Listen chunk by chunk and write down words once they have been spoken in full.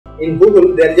in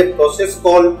Google there is a process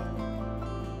called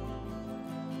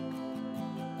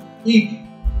EAT.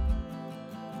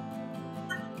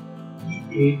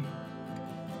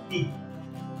 E-A-T.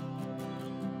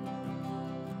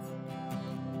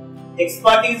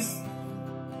 Expertise,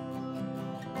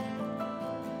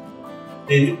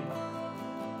 then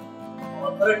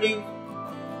authority,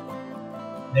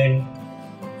 then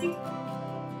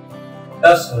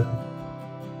trustworthy.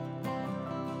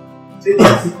 See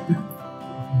this.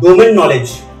 Domain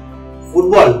knowledge,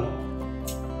 football.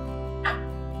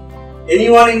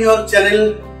 Anyone in your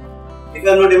channel, if you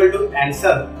are not able to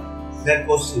answer their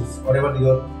questions, whatever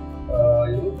your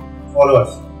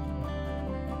followers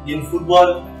in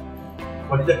football,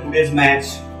 what is the today's match?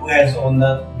 Who has won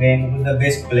the game? Who is the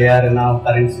best player in our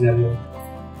current scenario?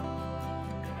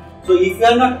 So, if you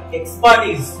are not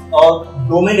expertise or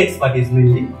domain expertise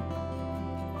mainly,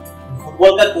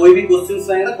 football का कोई भी questions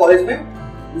आएगा college में,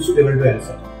 you should be able to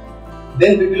answer.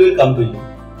 Then people will come to you.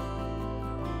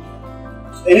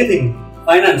 So anything,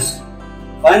 finance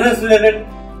related,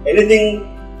 anything,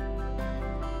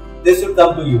 they should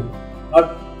come to you, not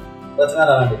Rachna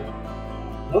Ranade,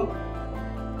 no,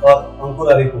 or Ankur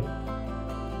Ariku.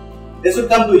 They should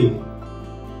come to you.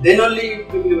 Then only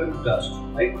people will be able to trust,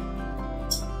 right?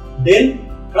 Then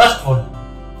trustworthy.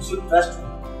 You should trust.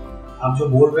 आप जो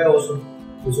बोल रहे हो,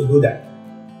 you should do that.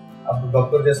 अब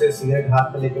doctor जैसे cigarette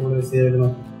हाथ में लेके बोले सिगरेट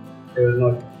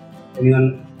नॉट एनीवन,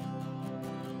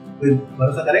 कोई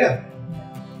भरोसा करेगा?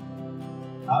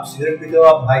 आप सिगरेट पीते हो,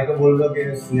 आप भाई को बोल रहे हो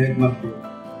कि सिगरेट मत पियो,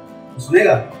 तो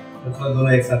सुनेगा? तो थोड़ा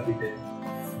दोनों एक साथ पीते हैं.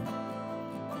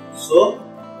 सो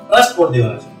ट्रस्टवर्दी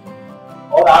होना चाहिए,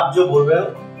 और आप जो बोल रहे हो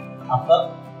आपका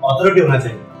ऑथोरिटी होना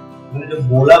चाहिए. मैंने जो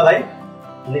बोला भाई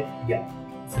मैंने किया,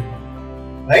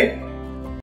 राइट?